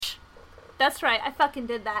That's right. I fucking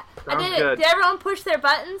did that. I Sounds did it. good. Did everyone push their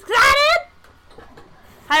buttons? 'Cause I did!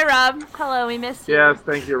 Hi, Rob. Hello, we missed you. Yes,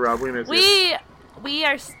 thank you, Rob. We miss you. We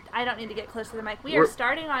are... I don't need to get close to the mic. We are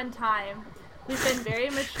starting on time. We've been very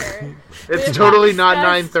mature. It's totally not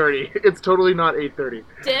 9:30. It's totally not 8:30.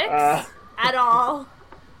 Dicks at all.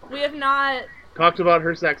 We have not... Talked about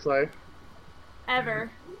her sex life. Ever.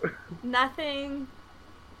 Nothing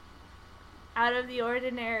out of the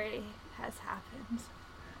ordinary has happened.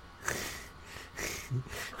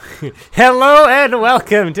 Hello and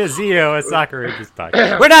welcome to Zio, a Soccer Rangers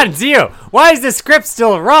podcast. We're not in Zio. Why is the script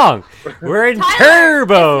still wrong? We're in Tyler,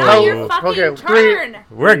 Turbo. It's not your fucking turn.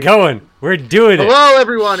 We're going. We're doing it. Hello,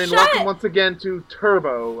 everyone, and Shut welcome it. once again to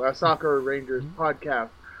Turbo, a Soccer Rangers podcast.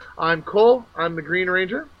 I'm Cole. I'm the Green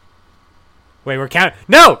Ranger. Wait, we're counting.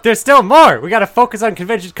 No, there's still more. We got to focus on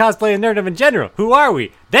convention cosplay and nerdom in general. Who are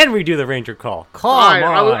we? Then we do the Ranger call. Come Fine,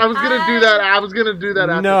 on. I was gonna do that. I was gonna do that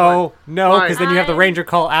after. No, because then you have the Fine. Ranger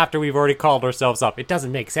call after we've already called ourselves up. It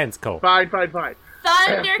doesn't make sense, Cole. Fine. Thundercats!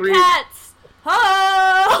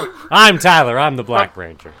 Ho! I'm Tyler. I'm the Black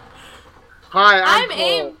Ranger. Hi, I'm Cole.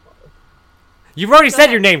 Amy. You've already Go said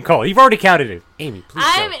ahead. your name, Cole. You've already counted it. Amy, please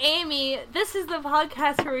I'm go. Amy. This is the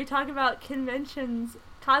podcast where we talk about conventions,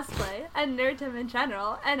 cosplay, and nerddom in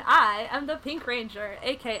general. And I am the Pink Ranger,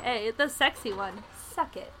 aka the sexy one.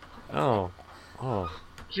 Suck it. Oh.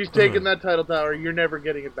 She's taking that title tower. You're never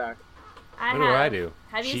getting it back. I What do I do?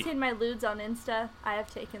 Have you seen my lewds on Insta? I have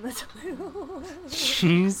taken the title.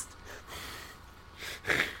 Jeez.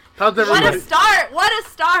 How's What everybody? a start! What a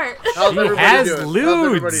start! How's She everybody has doing?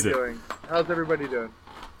 lewds. How's everybody doing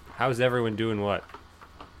How's everyone doing what?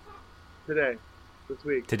 today? This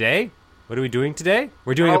week? Today? What are we doing today?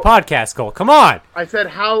 We're doing a Oh. podcast, Cole. Come on. I said,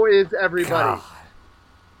 how is everybody? God.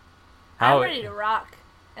 I'm ready to rock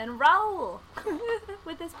and roll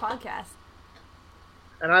with this podcast.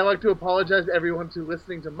 And I like to apologize to everyone to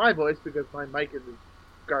listening to my voice because my mic is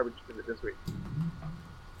garbage this week.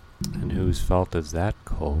 And whose fault is that,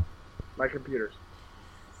 Cole? My computer's.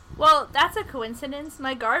 Well, that's a coincidence.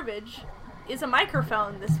 My garbage is a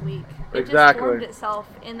microphone this week. It just Exactly. formed itself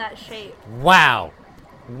in that shape. Wow,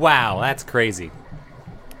 that's crazy.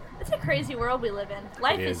 It's a crazy world we live in.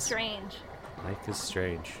 Life It is is. strange. Life is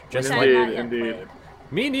strange. Which Just I've like not yet Indeed. played.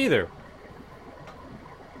 me neither.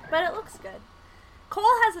 But it looks good. Cole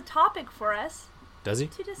has a topic for us Does he?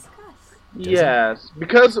 to discuss. Yes,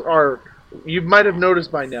 because you might have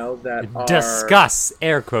noticed by now that Discuss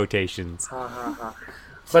air quotations. Ha ha ha.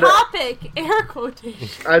 But Topic, air quotation.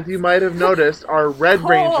 as you might have noticed, our Red Cole,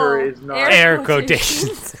 Ranger is not. Air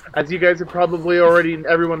quotations. As you guys have probably already,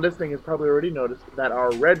 everyone listening has probably already noticed that our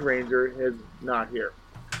Red Ranger is not here.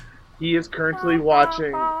 He is currently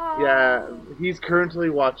watching. Yeah, he's currently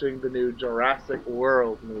watching the new Jurassic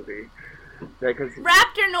World movie. Because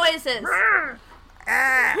Raptor noises.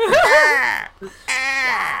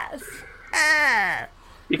 Yes.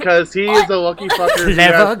 Because he is a lucky fucker who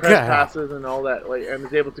Clever has press girl. passes and all that, and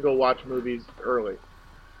is able to go watch movies early.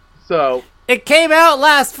 So, It came out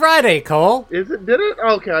last Friday, Cole. did it?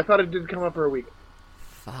 Okay, I thought it did come up for a week.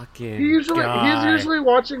 Fucking He's guy. usually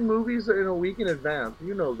watching movies in a week in advance.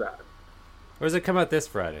 You know that. Or does it come out this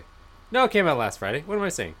Friday? No, it came out last Friday. What am I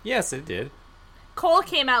saying? Yes, it did. Cole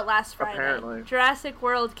came out last Friday. Apparently. Jurassic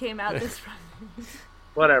World came out this Friday.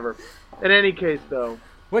 Whatever. In any case, though,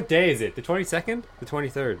 What day is it? The 22nd? The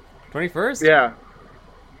 23rd? 21st? yeah.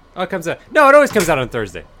 Oh, it comes out. No, it always comes out on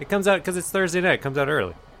Thursday. It comes out because it's Thursday night. It comes out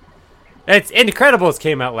early. It's Incredibles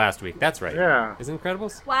came out last week. That's right. Yeah. Is it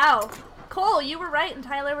Incredibles? Wow. Cole, you were right and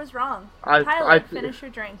Tyler was wrong. I- Tyler, finish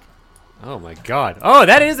your drink. Oh my God. Oh,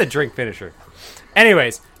 that is a drink finisher.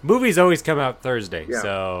 Anyways, movies always come out Thursday, Yeah.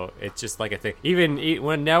 so it's just like a thing. Even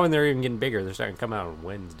when they're even getting bigger, they're starting to come out on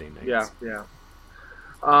Wednesday nights. Yeah.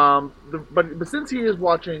 But since he is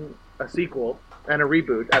watching a sequel and a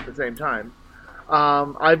reboot at the same time,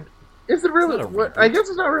 is it really? It's not a reboot. I guess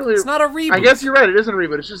it's not really. It's not a reboot. I guess you're right. It isn't a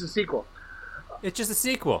reboot. It's just a sequel. It's just a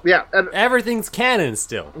sequel. Yeah. And, Everything's canon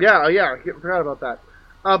still. yeah. I forgot about that.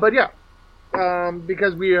 But yeah,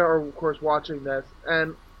 because we are of course watching this,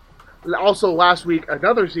 and also last week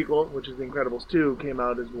another sequel, which is The Incredibles 2, came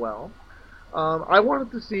out as well. I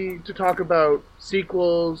wanted to talk about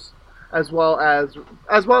sequels as well as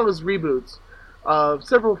reboots of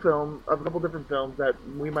a couple different films that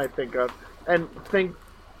we might think of, and think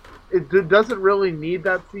does it really need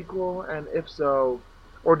that sequel, and if so,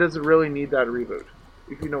 or does it really need that reboot?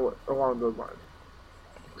 If you know what along those lines.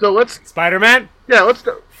 So Spider-Man? let's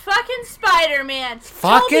do. Fucking Spider-Man.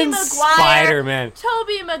 Fucking Tobey Maguire. Spider-Man.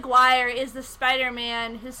 Tobey Maguire is the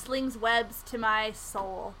Spider-Man who slings webs to my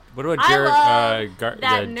soul. What about I love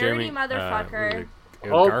that Jeremy nerdy motherfucker.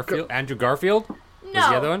 Garfield, Andrew Garfield. Was the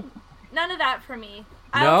other No, one? none of that for me.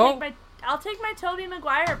 No? I'll take my Tobey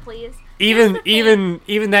Maguire, please. Even Here's the thing.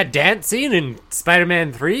 even that dance scene in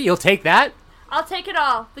Spider-Man 3, you'll take that? I'll take it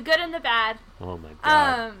all, the good and the bad. Oh my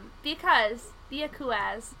god. Because the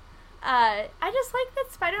Akuaz, I just like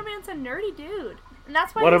that Spider-Man's a nerdy dude, and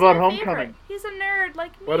that's why. What he's about my Homecoming? favorite. He's a nerd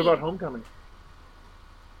like me. What about Homecoming?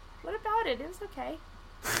 What about it? It was okay.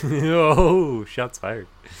 Oh, shots fired.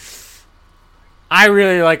 I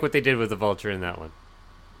really like what they did with the Vulture in that one.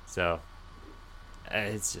 So,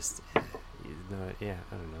 it's just, yeah,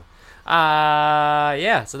 I don't know.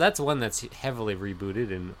 Yeah, so that's one that's heavily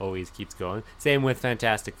rebooted and always keeps going. Same with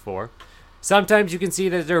Fantastic Four. Sometimes you can see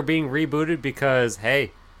that they're being rebooted because,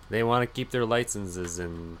 hey, they want to keep their licenses,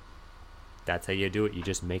 and that's how you do it. You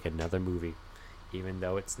just make another movie, even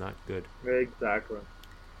though it's not good. Exactly.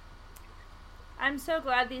 I'm so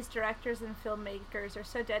glad these directors and filmmakers are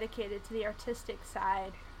so dedicated to the artistic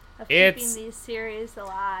side of It's- keeping these series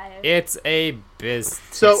alive. It's a business.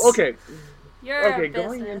 So okay, You're a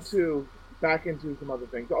going business. back into some other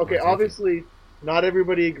things. Okay, What's obviously, not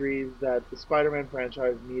everybody agrees that the Spider-Man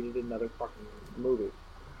franchise needed another fucking movie,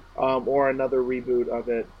 or another reboot of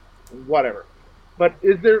it, whatever. But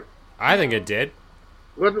is there? I think it did.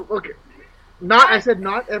 Okay, I said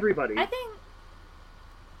not everybody. I think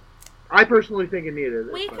I personally think it needed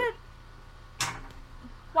it. we but could.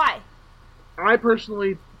 Why? I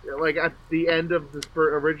personally like at the end of the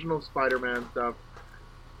original Spider-Man stuff.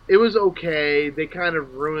 It was okay. They kind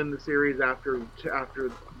of ruined the series after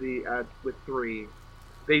with 3.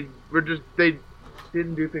 They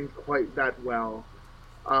didn't do things quite that well.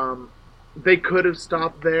 They could have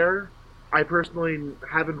stopped there. I personally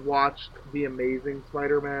haven't watched the Amazing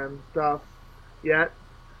Spider-Man stuff yet,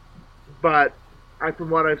 but from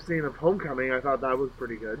what I've seen of Homecoming, I thought that was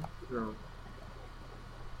pretty good. So.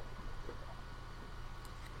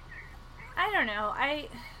 I don't know.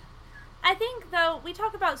 I think, though, we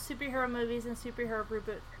talk about superhero movies and superhero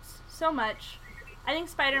reboots so much. I think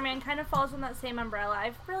Spider-Man kind of falls in that same umbrella.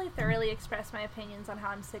 I've really thoroughly expressed my opinions on how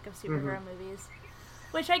I'm sick of superhero movies.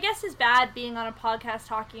 Which I guess is bad, being on a podcast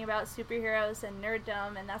talking about superheroes and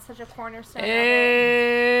nerddom, and that's such a cornerstone of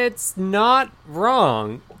it. It's not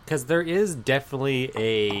wrong, because there is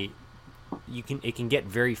definitely it can get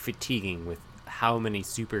very fatiguing with how many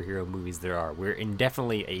superhero movies there are. We're in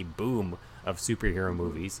definitely a boom of superhero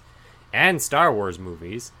movies and Star Wars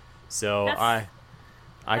movies. So That's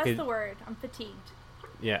could, the word. I'm fatigued.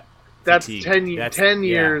 yeah. That's fatigue. 10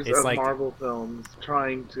 years it's of like, Marvel films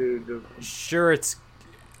trying to sure, it's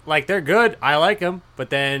like they're good. I like them, but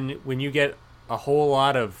then when you get a whole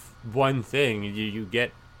lot of one thing, you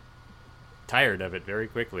get tired of it very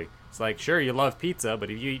quickly. It's like, sure, you love pizza, but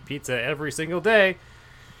if you eat pizza every single day,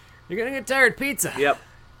 you're gonna get tired of pizza. Yep.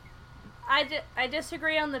 I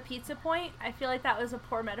disagree on the pizza point. I feel like that was a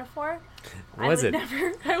poor metaphor. Was it?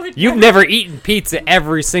 You've You've never eaten pizza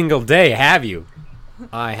every single day, have you?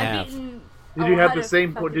 I I've have. eaten Did a you have lot the of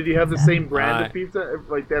same? fucking Did you have the pizza. same brand I- of pizza?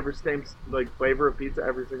 Like the ever same like flavor of pizza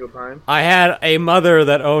every single time? I had a mother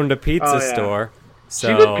that owned a pizza Oh, yeah. store, so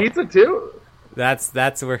She did pizza too. that's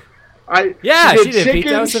where Yeah, she did pizza.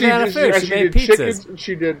 That was Savannah Fish. She made did pizzas. chicken,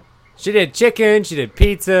 she did. she did chicken, she did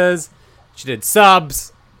pizzas, she did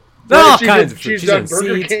subs, all kinds of food. She's She done did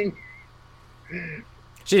Burger seeds. King.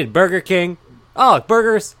 She did Burger King. Oh,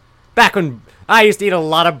 burgers. Back when I used to eat a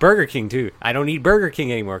lot of Burger King too. I don't eat Burger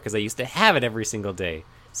King anymore because I used to have it every single day.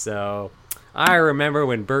 So I remember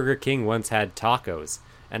when Burger King once had tacos,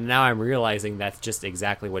 and now I'm realizing that's just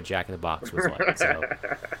exactly what Jack in the Box was like. So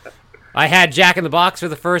I had Jack in the Box for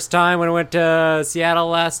the first time when I went to Seattle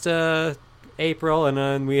last April, and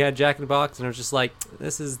then we had Jack in the Box, and I was just like,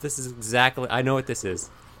 "This is exactly. I know what this is.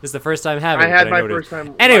 This is the first time having I it." had but my know what it first is.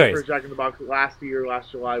 time. Anyways. My first Jack in the Box last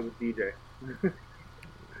July with DJ.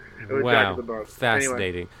 It was Jack Wow, in the Box.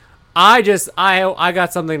 fascinating. I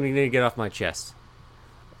got something I need to get off my chest.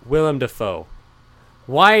 Willem Dafoe.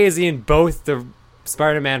 Why is he in both the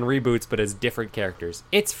Spider-Man reboots but as different characters?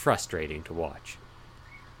 It's frustrating to watch.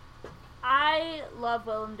 I love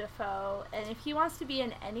Willem Dafoe, and if he wants to be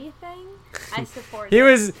in anything, I support He it.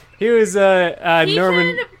 was He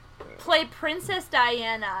Norman. should play Princess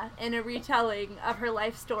Diana in a retelling of her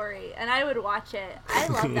life story, and I would watch it. I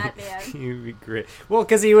love that man. He'd be great. Well,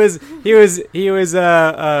 because he was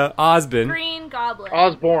Osborn. Green Goblin.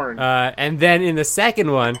 Osborne. And then in the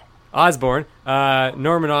second one, Osborn,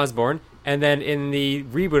 Norman Osborn, and then in the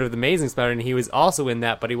reboot of The Amazing Spider-Man, he was also in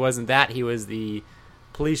that, but he wasn't that. He was the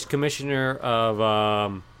police commissioner of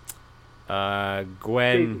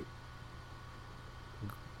Gwen. Stacy.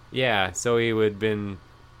 Yeah, so he would have been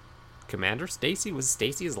Commander Stacy. Was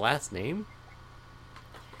Stacy his last name?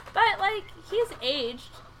 like, he's aged,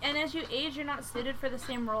 and as you age, you're not suited for the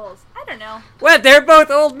same roles. I don't know. What? They're both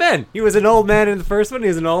old men. He was an old man in the first one. He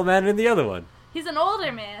was an old man in the other one. He's an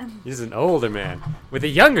older man. He's an older man with a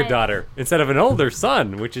younger daughter instead of an older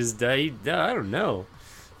son, which is I don't know.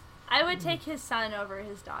 I would take his son over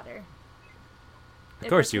his daughter. Of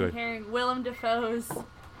course you would. Comparing Willem Dafoe's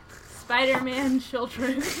Spider-Man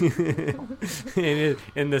children. in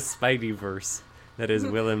the Spideyverse, that is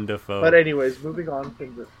Willem Dafoe. But anyways, moving on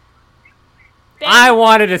from this. I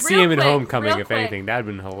wanted to see Real him in quick, Homecoming, real if quick. anything. That'd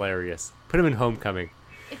been hilarious. Put him in Homecoming.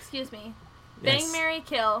 Excuse me. Yes. Bang, Marry,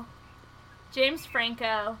 Kill. James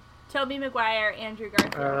Franco, Tobey Maguire, Andrew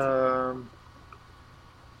Garfield.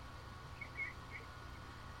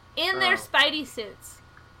 In their Spidey suits.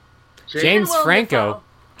 James Willem Franco. Dafoe.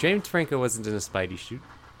 James Franco wasn't in a Spidey shoot.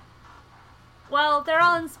 Well, they're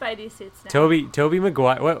all in Spidey suits now. Tobey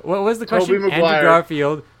Maguire. What was the question? Tobey Maguire. Andrew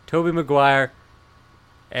Garfield, Tobey Maguire,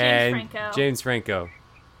 and Franco. James Franco.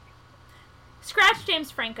 Scratch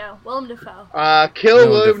James Franco. Willem Dafoe. Kill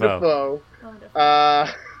Willem Willem Dafoe. Dafoe. Willem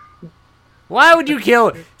Dafoe. Why would you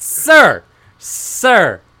kill, Sir?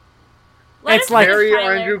 Let it's him like- finish, Harry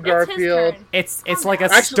Tyler. Andrew It's his Garfield. turn. It's Calm like a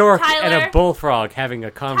down. stork and a Tyler. bullfrog having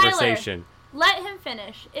a conversation. Let him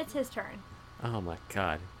finish. It's his turn. Oh my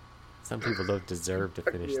god. Some people don't deserve to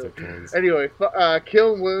finish their turns. Anyway,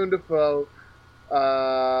 kill Willem Dafoe.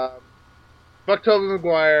 Fuck Tobey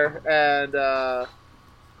Maguire and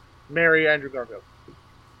marry Andrew Garfield.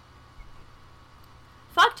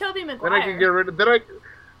 Fuck Tobey Maguire. Then I can get rid of.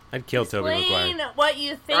 I'd kill Tobey Explain Maguire. what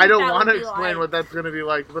you think. I don't want to explain what that's going to be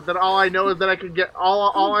like, but then all I know is that I can get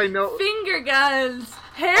all I know. Finger guns,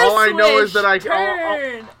 hair All I know is swish, that I-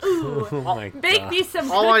 turn. Oh Ooh, my bake god. me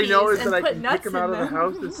some All I cookies know is and that I put can nuts kick him out in of the them.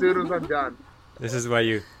 house as soon as I'm done. This is why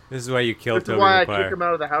you kill This is Tobey why I Maguire. kick him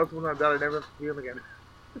out of the house when I'm done. I never have to see him again.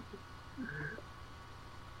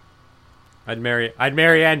 I'd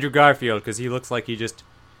marry Andrew Garfield because he looks like he'd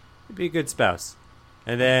be a good spouse.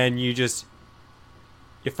 And then you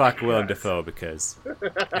fuck Willem Dafoe because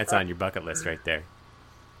that's on your bucket list right there.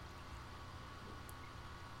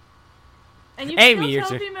 And you Amy, kill you're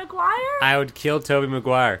Tobey Maguire? I would kill Tobey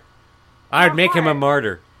Maguire. I'd make him a hard?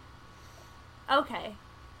 martyr. Okay.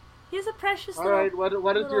 He's a precious All little right, what is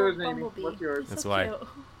little yours, Amy? bumblebee. What's yours? He's That's so why. cute.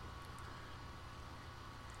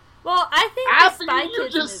 Well, I think After the Spy you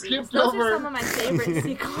Kids just movies, skipped those over- are some of my favorite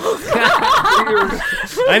sequels.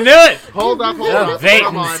 I knew it! Hold up. Oh, bait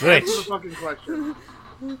Come and on, switch. answer the fucking question.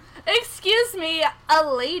 Excuse me, a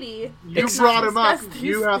lady. You did not brought him up. discuss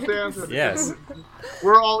You these have to things. answer. Yes.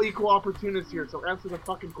 We're all equal opportunists here, so answer the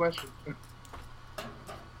fucking question.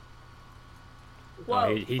 Whoa.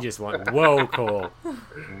 Oh, he just went, whoa, Cole.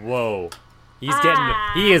 Whoa.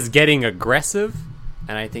 Ah. He is getting aggressive,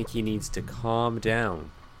 and I think he needs to calm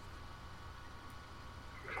down.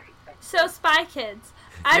 So Spy Kids.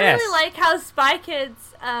 I Yes. really like how Spy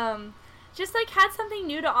Kids just like had something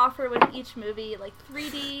new to offer with each movie, like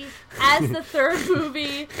 3D as the third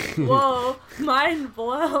movie. Whoa, mind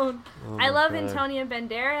blown. Oh I my love God. Antonio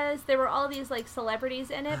Banderas. There were all these like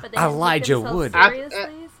celebrities in it, but they Elijah didn't take Wood. themselves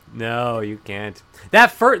seriously. No, you can't.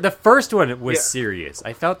 The first one was Yeah. serious.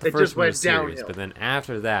 I felt the It first just one went was serious, downhill. but then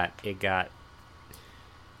after that, it got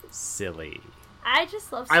silly. I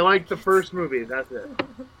just love I Spy like the Kids. first movie. That's it.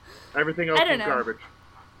 Everything else I don't is know. garbage.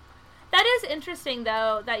 That is interesting,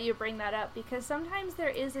 though, that you bring that up, because sometimes there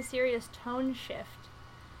is a serious tone shift.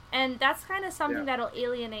 And that's kind of something Yeah. that'll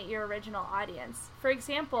alienate your original audience. For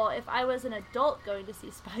example, if I was an adult going to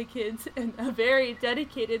see Spy Kids and a very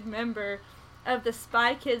dedicated member of the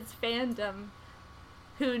Spy Kids fandom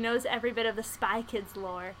who knows every bit of the Spy Kids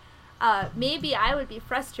lore, maybe I would be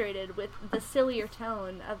frustrated with the sillier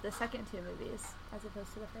tone of the second two movies as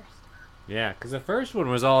opposed to the first. Yeah, because the first one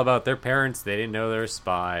was all about their parents. They didn't know they were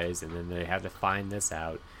spies, and then they had to find this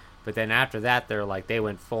out. But then after that, they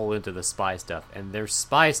went full into the spy stuff, and their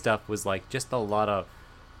spy stuff was like just a lot of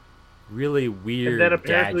really And then weird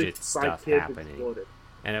apparently gadget Spy stuff Kids happening, exploded.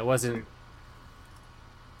 and it wasn't.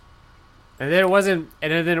 And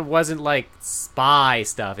then it wasn't like spy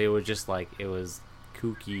stuff. It was just like it was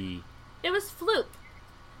kooky. It was Floop.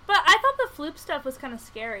 But I thought the Floop stuff was kind of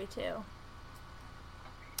scary, too.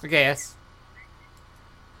 I guess.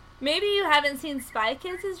 Maybe you haven't seen Spy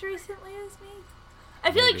Kids as recently as me?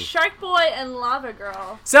 I feel Maybe. like Shark Boy and Lava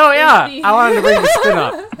Girl. So yeah, the- I wanted to bring the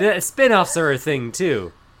spin-off. The spin-offs are a thing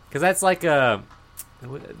too, because that's like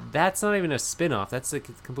that's not even a spin-off. That's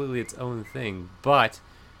like completely its own thing. But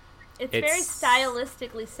It's very It's-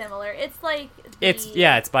 stylistically similar. It's like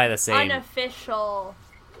it's by the same. unofficial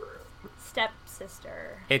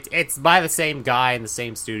stepsister. It's by the same guy in the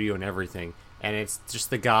same studio and everything, and it's just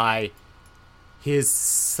the guy his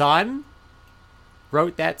son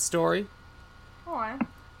wrote that story, Oh,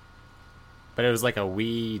 but it was like a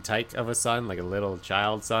wee tyke of a son, like a little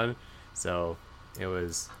child son. So it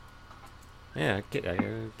was, a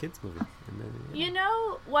kids movie. And then, yeah. you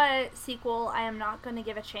know what sequel I am not going to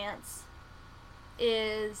give a chance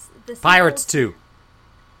is the sequel Pirates 2.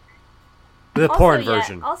 The Also, porn yeah,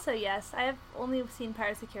 version. Also, yes, I have only seen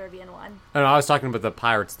Pirates of the Caribbean 1. Oh, no, I was talking about the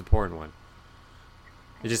Pirates, the porn one.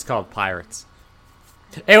 It's just called Pirates.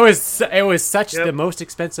 It was such Yep. the most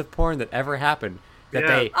expensive porn that ever happened that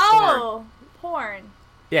Yeah. they Oh, porn.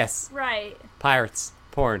 yes, Right. Pirates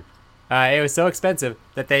porn. It was so expensive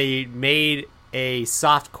that they made a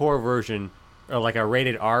soft core version or like a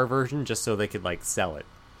rated R version just so they could like sell it.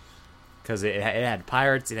 Because it had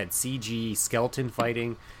pirates, it had CG skeleton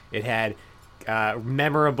fighting, it had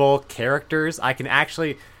memorable characters. I can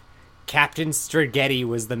actually, Captain Strigeti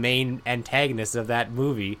was the main antagonist of that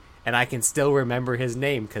movie, and I can still remember his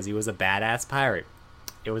name because he was a badass pirate.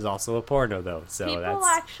 It was also a porno though, so People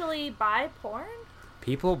actually buy porn?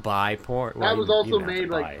 people buy porn. That was you also don't have to made,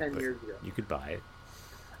 buy like, it, 10 but years ago. You could buy it.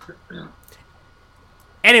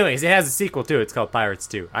 Anyways, it has a sequel too. It's called Pirates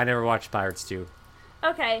 2. I never watched Pirates 2.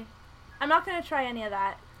 Okay. I'm not going to try any of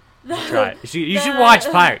that. Try it. You should watch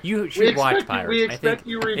Pirates. You should watch expect- Pirates. we I expect think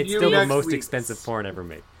you it's review still the next most week. expensive porn ever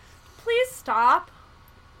made. Please stop.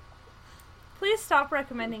 Please stop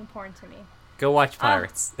recommending porn to me. Go watch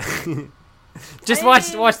Pirates. Just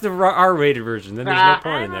I- watch the R-rated version. Then there's no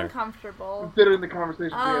porn I'm in there. uncomfortable. Considering the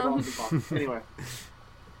conversation we have on the podcast. Anyway.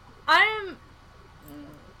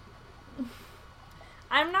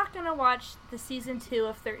 I'm not going to watch the season 2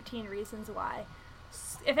 of 13 Reasons Why.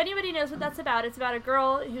 If anybody knows what that's about, it's about a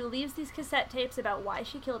girl who leaves these cassette tapes about why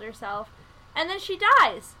she killed herself, and then she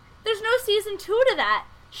dies. There's no season 2 to that.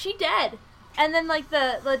 She dead. And then, like,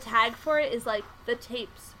 the tag for it is, like, the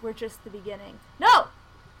tapes were just the beginning. No!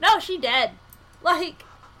 No, she dead. Like,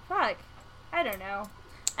 fuck. I don't know.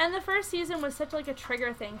 And the first season was such, like, a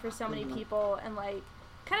trigger thing for so many people, and, like,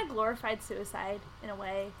 kind of glorified suicide in a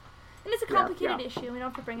way. And it's a complicated yeah. issue. We don't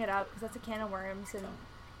have to bring it up because that's a can of worms, and,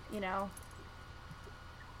 you know.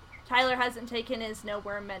 Tyler hasn't taken his no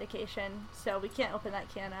worm medication, so we can't open that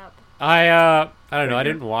can up. I don't know. I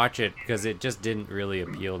didn't watch it because it just didn't really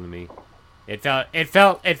appeal to me. It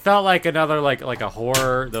felt like another like a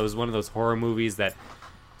horror. That was one of those horror movies that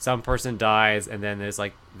some person dies and then there's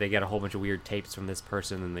like they get a whole bunch of weird tapes from this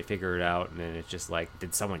person and they figure it out and then it's just like,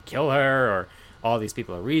 did someone kill her or all these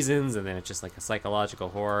people are reasons, and then it's just like a psychological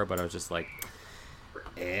horror. But I was just like,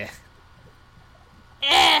 eh.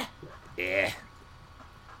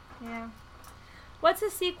 Yeah. What's a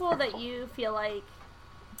sequel that you feel like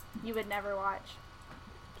you would never watch?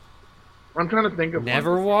 I'm trying to think of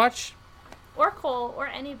Never one. watch? Or Cole, or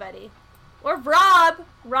anybody. Or Rob!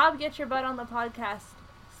 Rob, get your butt on the podcast.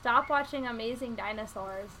 Stop watching Amazing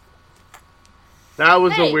Dinosaurs. That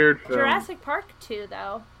was Hey, a weird film. Jurassic Park 2,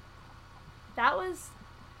 though. That was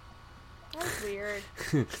weird.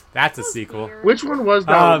 That's a That was sequel. weird. Which one was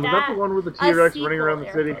that? Was that the That- one with the A T-Rex sequel, running around the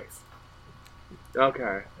air city? quotes.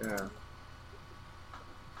 Okay, yeah.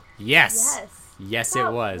 Yes. Yes. Yes, That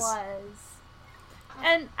it was.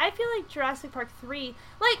 And I feel like Jurassic Park 3,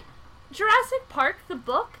 like, Jurassic Park, the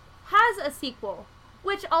book, has a sequel.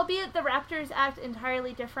 Which, albeit the Raptors act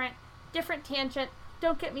entirely different tangent,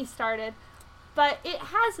 don't get me started, but it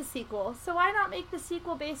has a sequel. So why not make the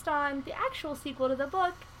sequel based on the actual sequel to the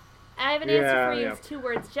book? I have an answer for you. Yeah. It's 2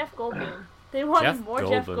 words, Jeff Goldblum. They wanted Jeff more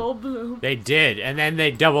Jeff Goldblum. Goldblum. They did, and then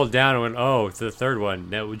they doubled down and went, oh, it's the third one.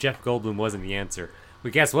 No, Jeff Goldblum wasn't the answer.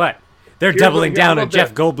 Well, guess what? They're doubling down on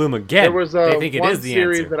Jeff Goldblum again. There was they think it one is the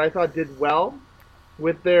series answer. that I thought did well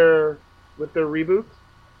with their reboots,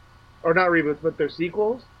 or not reboots, but their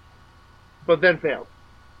sequels, but then failed.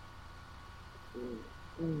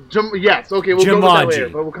 Yes, okay, we'll go with that Jumanji. later,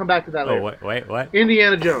 but we'll come back to that later. Oh, wait, what?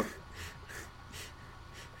 Indiana Jones.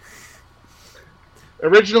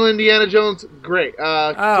 Original Indiana Jones, great.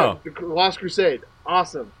 Oh. The Lost Crusade,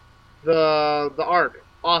 awesome. The Ark,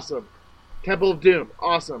 awesome. Temple of Doom,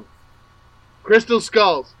 awesome. Crystal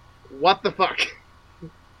Skulls, what the fuck?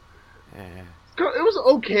 Eh, It was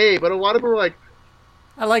okay, but a lot of people were like,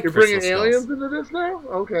 I like "You're Crystal bringing Skulls. aliens into this now?"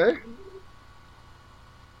 Okay.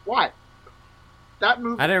 Why? That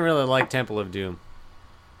movie. I didn't really like Temple of Doom.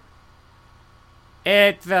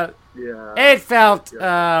 It felt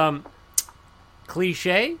Yeah.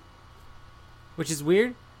 cliche, which is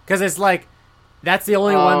weird because it's like that's the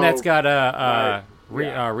only one that's got a right.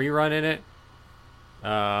 Yeah. rerun in it.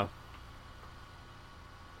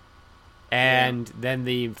 And then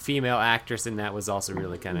the female actress in that was also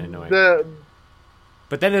really kind of annoying.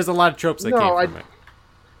 But then there's a lot of tropes that No, came I- from it.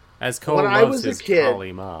 As Cole When I loves was a his kid,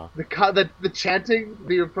 Kali Ma. the chanting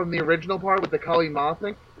from the original part with the Kali Ma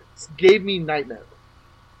thing gave me nightmares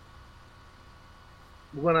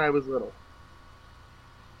when I was little.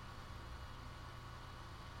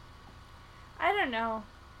 I don't know.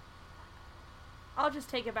 I'll just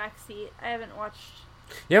take a back seat. I haven't watched.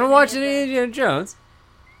 You haven't watched any Indiana Jones?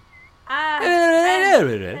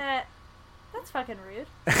 That's fucking rude.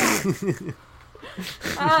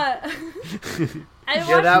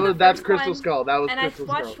 That's Crystal Skull. That was and Crystal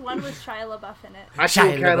Skull. And I watched one with Shia LaBeouf in it.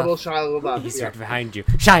 Actual cannibal Shia LaBeouf. He's right behind you.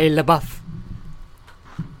 Shia LaBeouf.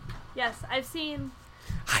 Yes, I've seen.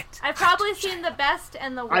 Hide. I've probably seen the best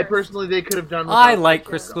and the worst. I personally, they could have done. I like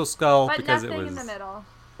Crystal Skull but because nothing it was in the middle.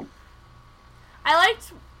 I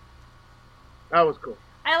liked. That was cool.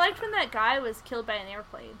 I liked when that guy was killed by an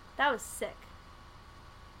airplane. That was sick.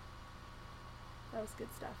 That was good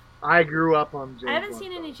stuff. I grew up on James I haven't Bond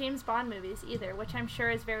seen any James Bond movies either, which I'm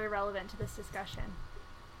sure is very relevant to this discussion.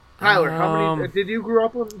 Tyler, how many did you grow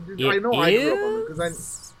up on? I know I grew up on them because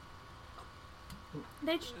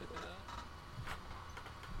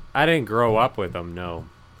I didn't grow up with them. No,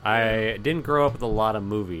 I didn't grow up with a lot of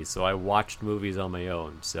movies, so I watched movies on my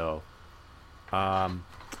own. So,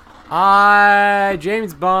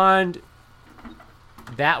 James Bond.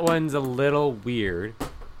 That one's a little weird.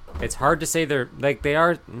 It's hard to say they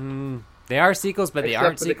are sequels, but they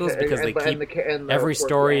aren't sequels because they keep every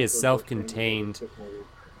story is self-contained,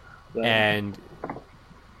 and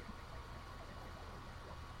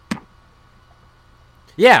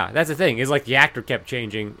yeah, that's the thing. Is like the actor kept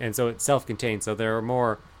changing, and so it's self-contained. So there are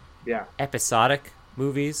more episodic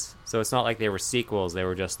movies. So it's not like they were sequels; they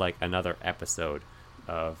were just like another episode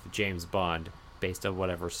of James Bond based on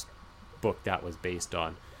whatever book that was based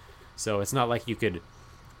on. So it's not like you could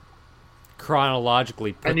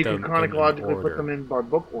chronologically put them in by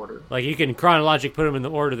book order. Like you can chronologically put them in the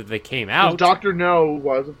order that they came out. Dr. No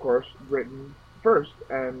was, of course, written first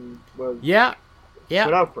and was put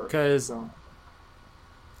out first. Because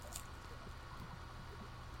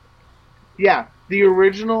the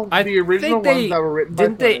original ones that were written by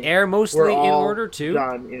didn't they air mostly in order too?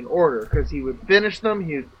 Done in order because he would finish them,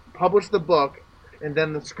 he would publish the book, and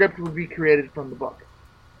then the script would be created from the book.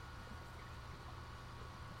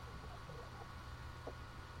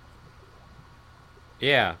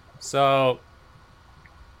 Yeah, so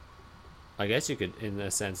I guess you could, in a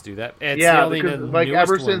sense, do that. It's the only because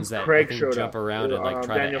ever since that Craig showed jump up, around and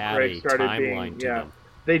try Daniel to add Craig a timeline to them.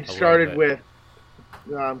 They started with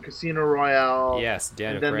Casino Royale. Yes,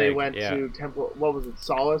 Daniel and then Craig. They went to Temple. What was it,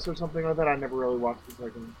 Solace or something like that? I never really watched the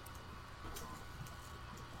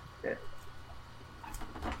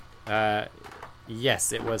second.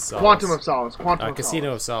 Yes, it was Solace. Quantum of Solace.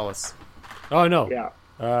 Casino of Solace. Oh no.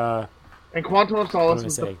 Yeah. And Quantum of Solace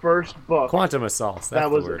was the first book. Quantum of Solace. That's that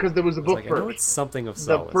was because there was a book first. I know it's something of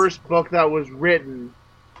Solace. The first book that was written,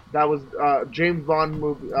 that was James Bond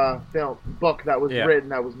movie film book that was written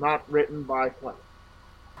that was not written by Fleming.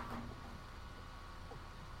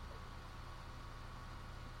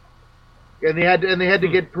 And they had to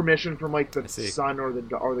get permission from like the son or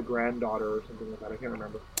the granddaughter or something like that. I can't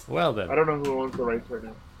remember. Well then, I don't know who owns the rights right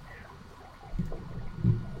now.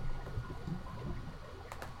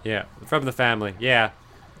 Yeah, from the family. Yeah.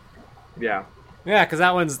 Yeah. Yeah, because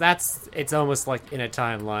it's almost like in a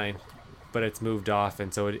timeline, but it's moved off,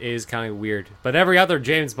 and so it is kind of weird. But every other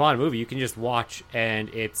James Bond movie you can just watch, and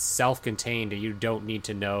it's self-contained, and you don't need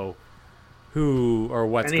to know who or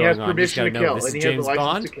what's going on. You just gotta know this is James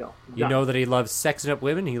Bond. You know that he loves sexing up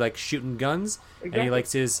women, he likes shooting guns, and he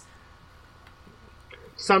likes his...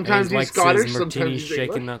 Sometimes he's Scottish, sometimes he's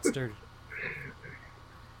shaken, not stirred.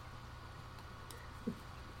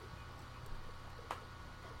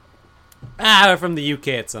 From the UK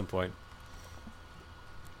at some point.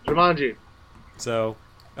 Jumanji. So,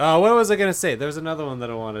 what was I going to say? There was another one that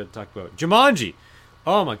I wanted to talk about. Jumanji.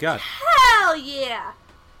 Oh my god. Hell yeah.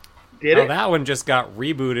 Did it? That one just got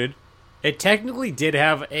rebooted. It technically did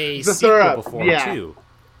have a sequel before, too.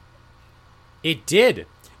 It did.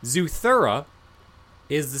 Zathura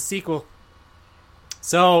is the sequel.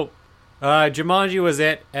 So, Jumanji was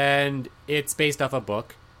it, and it's based off a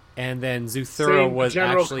book. And then Zathura was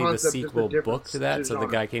actually the sequel book to that. So the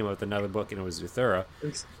guy came up with another book, and it was Zathura.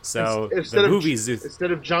 So the movie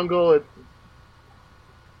instead of Jungle,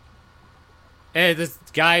 this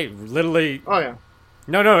guy literally... Oh, yeah.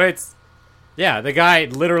 No, it's... Yeah, the guy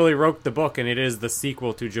literally wrote the book, and it is the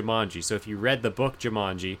sequel to Jumanji. So if you read the book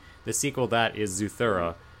Jumanji, the sequel to that is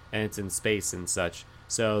Zathura, and it's in space and such.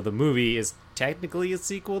 So the movie is technically a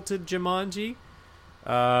sequel to Jumanji.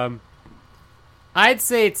 I'd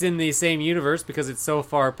say it's in the same universe because it's so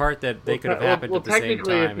far apart that they could have happened at the same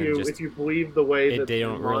technically, time. if you believe the way that they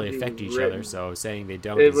don't really Jumanji affect was each written, other. So saying they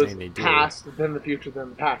don't it is was saying they do. past, then the future, then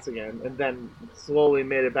the past again, and then slowly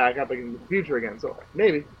made it back up in the future again. So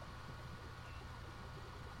maybe.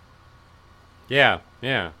 Yeah.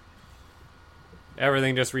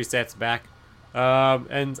 Everything just resets back.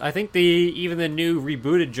 And I think even the new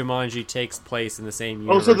rebooted Jumanji takes place in the same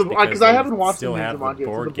universe. Oh, so because I haven't watched the still new have Jumanji, the so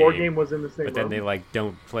board the board game, game was in the same but then room? they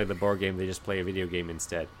don't play the board game; they just play a video game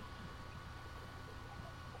instead.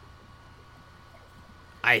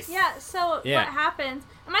 Yeah, so what happens?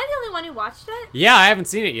 Am I the only one who watched it? Yeah, I haven't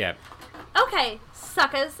seen it yet. Okay,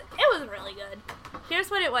 suckers. It was really good. Here's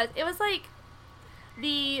what it was. It was like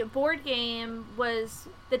the board game was...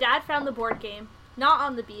 The dad found the board game, not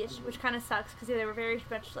on the beach, which kind of sucks because they were very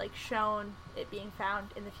much like shown it being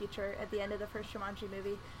found in the future at the end of the first Jumanji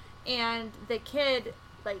movie. And the kid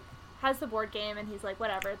like has the board game and he's like,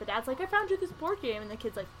 whatever. The dad's like, I found you this board game. And the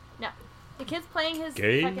kid's like, no. The kid's playing his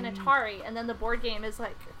fucking Atari, and then the board game is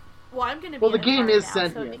like, well, I'm going to be the game Atari is now,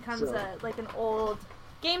 sentient, so it becomes like an old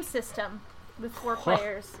game system with 4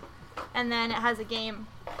 players, and then it has a game,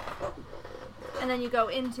 and then you go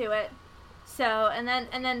into it. So and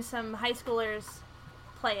then some high schoolers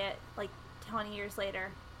play it like 20 years later,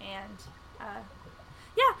 and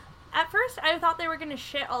yeah. At first, I thought they were going to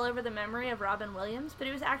shit all over the memory of Robin Williams, but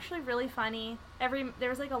it was actually really funny. There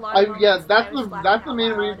was like a lot of that's the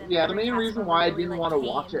main reason. Yeah, the main reason why I didn't want to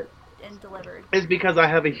watch it and delivered is because I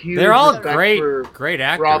have a huge They're all respect great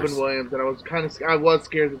actors. Robin Williams, and I was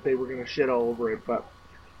scared that they were going to shit all over it. But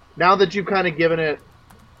now that you've kind of given it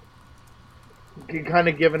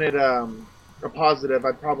a positive,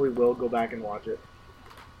 I probably will go back and watch it.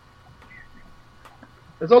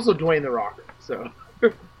 There's also Dwayne The Rock, so.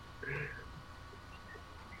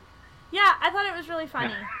 Yeah, I thought it was really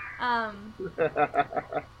funny.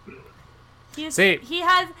 There's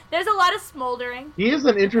a lot of smoldering. He's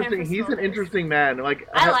an interesting man. Like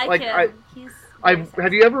I like him.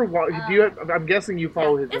 Have you ever watched? I'm guessing you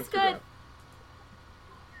follow his it's Instagram.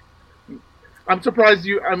 Good. I'm surprised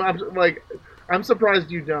you. I'm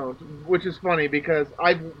surprised you don't, which is funny because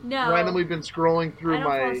I've randomly been scrolling through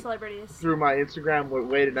my Instagram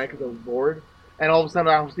late at night because I was bored. And all of a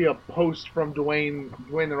sudden, I'll see a post from Dwayne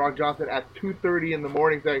The Rock Johnson at 2:30 in the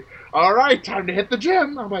morning saying, "All right, time to hit the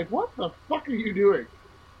gym." I'm like, "What the fuck are you doing?"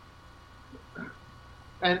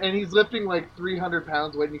 And he's lifting like 300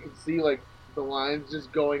 pounds weight, and you can see like the lines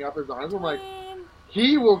just going up his arms. I'm like,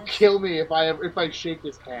 he will kill me if I shake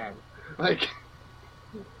his hand. Like,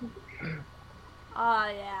 oh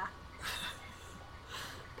yeah.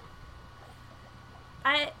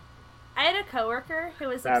 I had a coworker who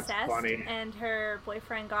was obsessed, and her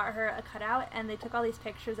boyfriend got her a cutout, and they took all these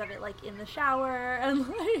pictures of it, like in the shower, and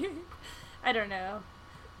like I don't know,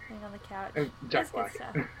 laying on the couch. And Jack Black.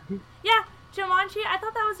 Yeah, Jumanji. I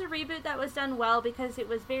thought that was a reboot that was done well because it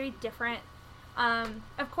was very different.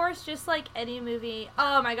 Of course, just like any movie.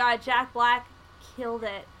 Oh my God, Jack Black killed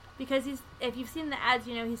it because if you've seen the ads,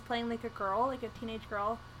 you know he's playing like a girl, like a teenage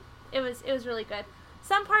girl. It was really good.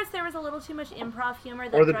 Some parts there was a little too much improv humor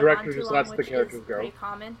that or the drug director on too just long, lets the which characters is go. pretty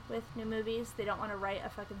common with new movies. They don't want to write a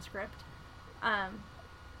fucking script.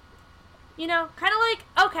 You know, kind of like,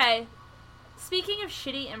 okay, speaking of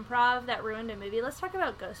shitty improv that ruined a movie, let's talk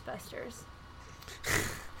about Ghostbusters.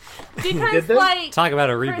 Because like talk about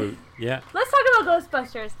a reboot. Yeah. Let's talk about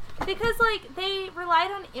Ghostbusters because like they relied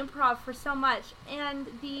on improv for so much, and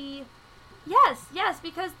Yes,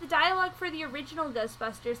 because the dialogue for the original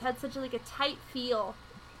Ghostbusters had such a tight feel,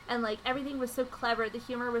 and like everything was so clever, the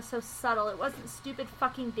humor was so subtle, it wasn't stupid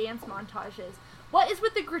fucking dance montages. What is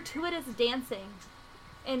with the gratuitous dancing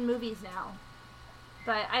in movies now?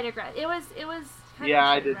 But I digress. It was kind of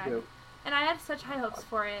I did too. And I had such high hopes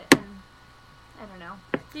for it, and I don't know.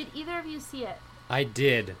 Did either of you see it? I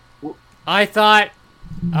did. I thought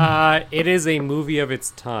it is a movie of its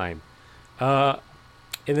time.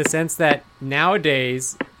 In the sense that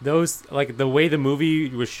nowadays, those like the way the movie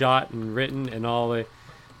was shot and written and all the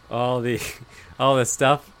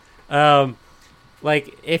stuff,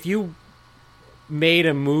 like if you made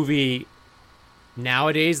a movie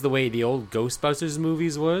nowadays the way the old Ghostbusters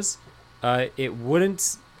movies was, it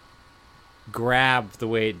wouldn't grab the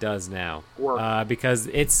way it does now, because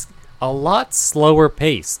it's a lot slower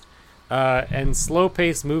paced, and slow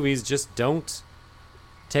paced movies just don't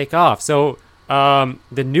take off. So.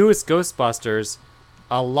 The newest Ghostbusters,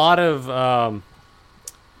 a lot of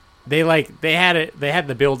they had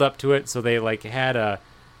the build up to it, so they had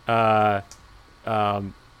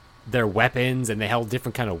their weapons, and they held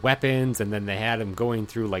different kind of weapons, and then they had them going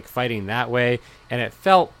through fighting that way, and it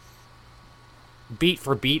felt beat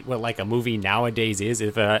for beat what like a movie nowadays is.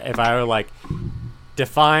 If I were like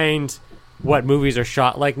defined what movies are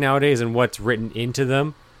shot like nowadays and what's written into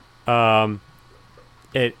them,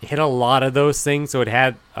 it hit a lot of those things. So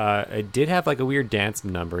it did have like a weird dance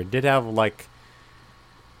number. It did have like,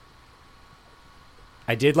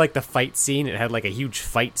 I did like the fight scene. It had like a huge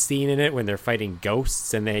fight scene in it when they're fighting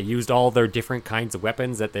ghosts, and they used all their different kinds of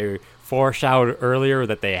weapons that they foreshadowed earlier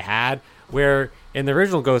that they had. Where in the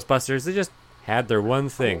original Ghostbusters, they just had their one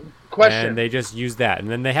thing, and they just used that. And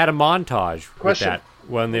then they had a montage with that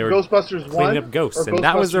when they were Ghostbusters cleaning 1 up ghosts, or and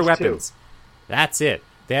that was their Ghostbusters weapons. 2? That's it.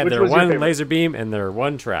 They had Which their was your one favorite? laser beam and their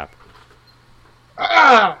one trap.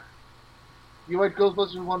 Ah! You like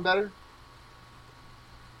Ghostbusters 1 better?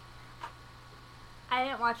 I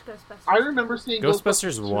didn't watch Ghostbusters. I remember seeing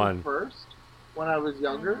Ghostbusters 2 1 first when I was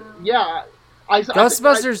younger. Oh. Yeah,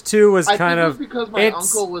 Ghostbusters 2 was I kind think of... it was because my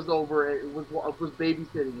it's- uncle was over it was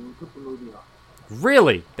babysitting and he put the movie on.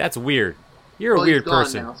 Really? That's weird. You're Well, a weird he's gone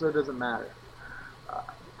person. now, so it doesn't matter.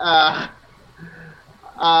 But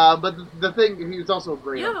the thing, he was also a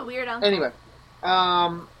great. You have a weird uncle. Anyway, the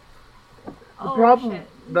Oh, problem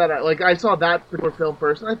shit. that I saw that particular film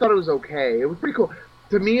first, and I thought it was okay. It was pretty cool.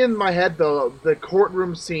 To me, in my head, though, the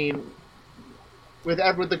courtroom scene with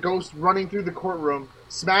the ghost running through the courtroom,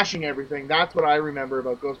 smashing everything, that's what I remember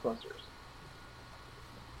about Ghostbusters.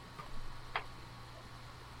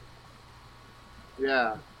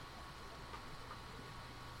 Yeah.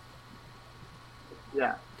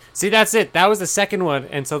 Yeah. See, that's it. That was the second one,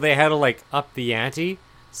 and so they had to, like, up the ante.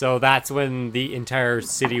 So that's when the entire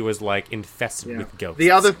city was, like, infested Yeah. with ghosts.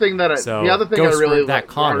 The other thing that I So ghosts really really that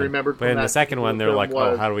common. I remembered But from in the that second one, they're film like,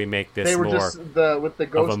 was oh, how do we make this they were more just with the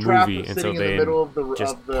of ghost a trap movie? And sitting so in the they middle of the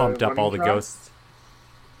just of the pumped up all the running track, ghosts.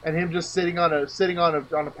 and him just sitting on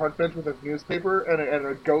a park bench with a newspaper and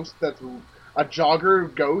a ghost that's a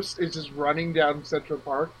jogger ghost is just running down Central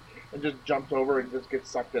Park and just jumps over and just gets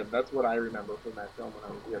sucked in. That's what I remember from that film when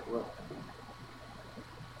I was little.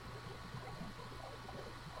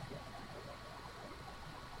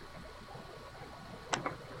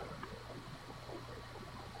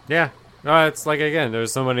 Yeah. No, it's like, again,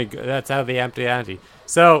 there's so many... That's how they empty ante.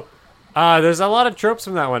 So, there's a lot of tropes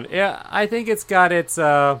from that one. Yeah, I think it's got its...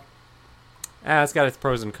 it's got its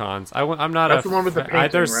pros and cons. I'm not That's the one with the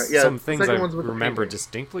painting, there's right? Yeah, some the things second I one's with the remember painting.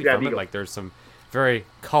 distinctly Yeah, from it. Vigo. Like, there's some very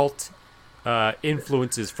cult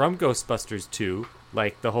influences from Ghostbusters 2.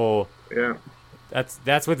 Like, the whole... Yeah.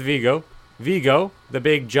 That's with Vigo. Vigo, the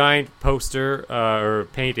big giant poster or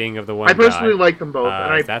painting of the one I personally guy. like them both,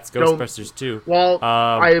 and I That's don't- Ghostbusters 2. Well,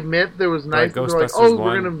 I admit there was nice. They're like, Ghostbusters "Oh,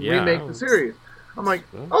 we're 1, gonna yeah, remake the it's- series." I'm like,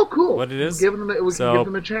 Well, "Oh, cool." what it is. We can So- give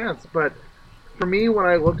them a chance. But for me, when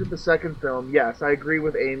I looked at the second film, yes, I agree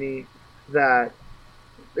with Amy that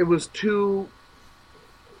it was too.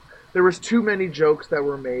 There was too many jokes that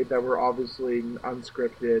were made that were obviously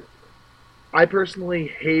unscripted. I personally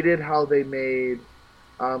hated how they made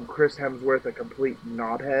Chris Hemsworth a complete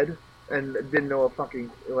knobhead and didn't know a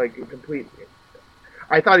fucking complete.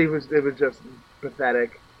 I thought it was just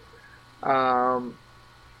pathetic.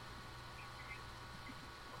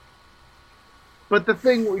 But the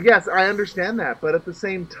thing, yes, I understand that, but at the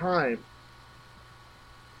same time,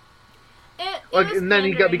 It Like, was and then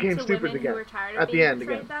he pandering became to stupid women again, who were tired at of the being end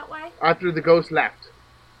portrayed again. that way. after the ghost left,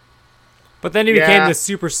 But then he became Yeah. the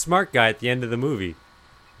super smart guy at the end of the movie.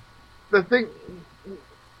 the thing,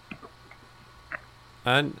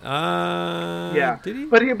 And yeah, did he?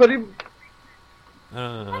 but he, I don't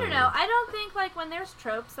know. I don't think like when there's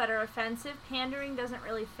tropes that are offensive, pandering doesn't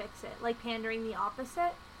really fix it. Like pandering the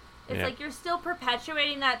opposite. It's Yeah. like you're still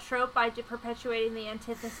perpetuating that trope by perpetuating the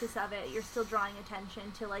antithesis of it. You're still drawing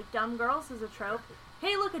attention to like dumb girls is a trope.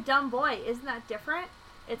 Hey, look, a dumb boy. Isn't that different?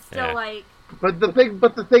 It's still Yeah. like but the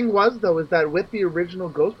thing was though is that with the original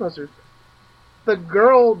Ghostbusters, the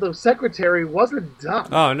girl, the secretary, wasn't dumb.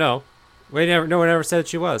 Oh no, no one ever said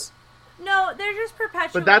she was. no, they're just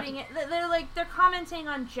that's- perpetuating it. They're commenting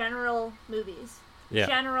on general movies, Yeah.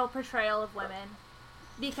 general portrayal of women.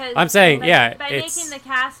 Because I'm saying, by, yeah, by it's- making the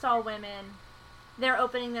cast all women, they're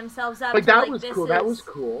opening themselves up. Like to, that was this cool. Is, That was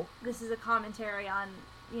cool. This is a commentary on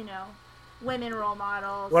women role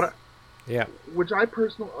models. What? Yeah.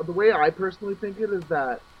 The way I personally think it is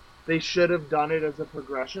that they should have done it as a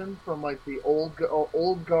progression from like the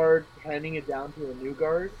old guard handing it down to the new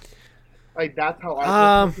guard. Like that's how I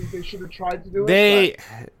personally think they should have tried to do it.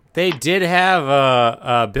 They did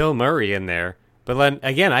have Bill Murray in there, but then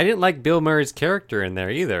again, I didn't like Bill Murray's character in there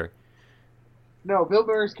either. No, Bill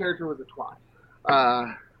Murray's character was a twat.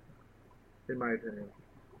 In my opinion.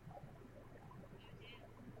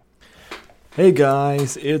 Hey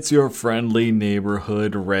guys, it's your friendly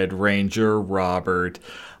neighborhood Red Ranger, Robert.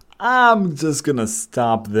 I'm just gonna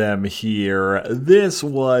stop them here. This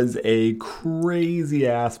was a crazy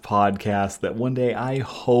ass podcast that one day I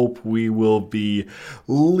hope we will be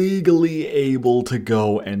legally able to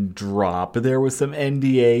go and drop. There was some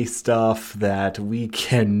NDA stuff that we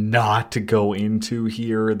cannot go into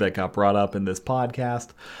here that got brought up in this podcast.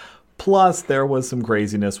 Plus, there was some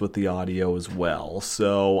craziness with the audio as well.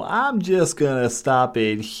 So I'm just going to stop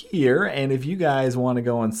it here. And if you guys want to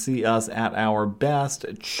go and see us at our best,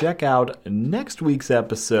 check out next week's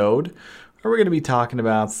episode, where we're going to be talking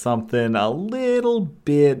about something a little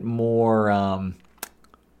bit more,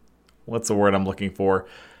 what's the word I'm looking for?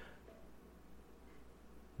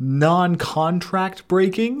 Non-contract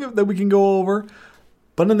breaking that we can go over.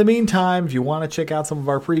 But in the meantime, if you want to check out some of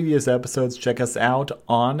our previous episodes, check us out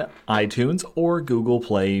on iTunes or Google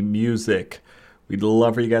Play Music. We'd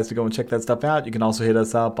love for you guys to go and check that stuff out. You can also hit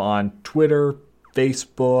us up on Twitter,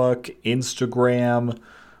 Facebook, Instagram,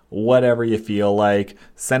 whatever you feel like.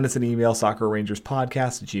 Send us an email,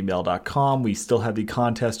 soccerrangerspodcast@gmail.com. We still have the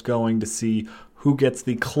contest going to see who gets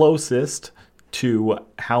the closest to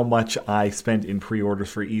how much I spent in pre-orders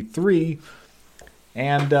for E3.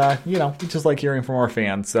 And, we just like hearing from our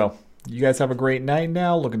fans. So, you guys have a great night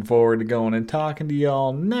now. Looking forward to going and talking to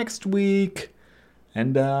y'all next week.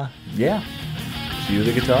 And, see you,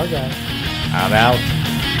 the guitar guy. Out.